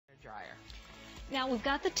dryer. Now, we've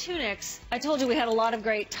got the tunics. I told you we had a lot of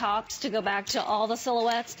great tops to go back to all the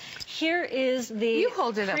silhouettes. Here is the You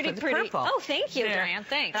hold it up with the purple. Oh, thank you, There. Diane.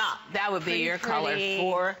 Thanks. Ah, that would be your color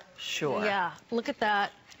for sure. Yeah, look at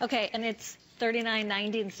that. Okay, and it's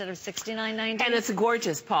 $39.90 instead of $69.90. And it's a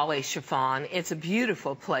gorgeous poly chiffon. It's a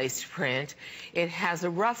beautiful placed print. It has a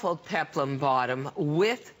ruffled peplum bottom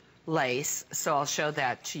with lace, so I'll show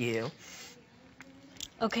that to you.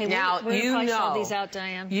 Okay, now we're you gonna know all these out,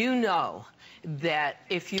 Diane. You know that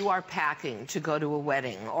if you are packing to go to a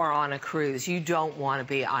wedding or on a cruise, you don't want to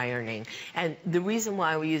be ironing. And the reason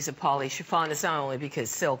why we use a poly chiffon is not only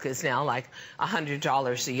because silk is now like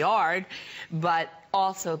 $100 a yard, but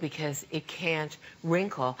also because it can't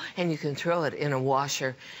wrinkle and you can throw it in a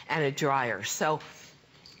washer and a dryer. So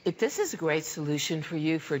if this is a great solution for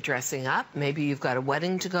you for dressing up, maybe you've got a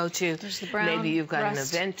wedding to go to, There's the brown, maybe you've got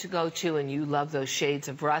rust. an event to go to and you love those shades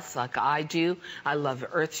of rust like I do. I love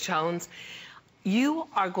earth tones. You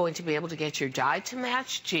are going to be able to get your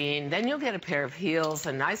dye-to-match jean, then you'll get a pair of heels,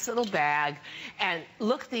 a nice little bag, and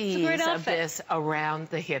look the ease of this around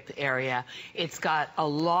the hip area. It's got a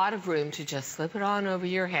lot of room to just slip it on over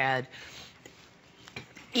your head.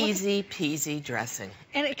 Easy peasy dressing.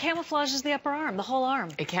 And it camouflages the upper arm, the whole arm.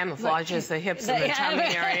 It camouflages the hips and the tummy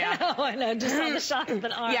area. I know, just on the shot of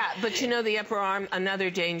an arm. Yeah, but you know the upper arm, another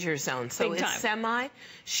danger zone. So Big it's time.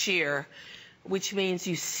 semi-sheer, which means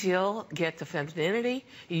you still get the femininity,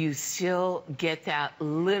 you still get that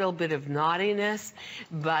little bit of naughtiness,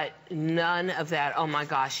 but none of that, oh my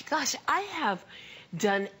gosh. Gosh, I have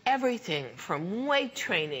done everything from weight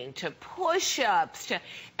training to push-ups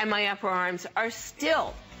and my upper arms are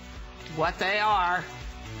still what they are.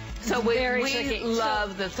 So we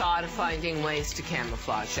love the thought of finding ways to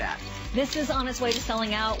camouflage that. This is on its way to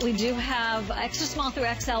selling out. We do have extra small through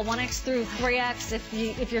XL, 1X through 3X.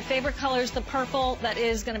 If your favorite color is the purple, that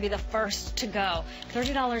is going to be the first to go.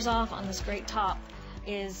 $30 off on this great top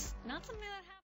is not something that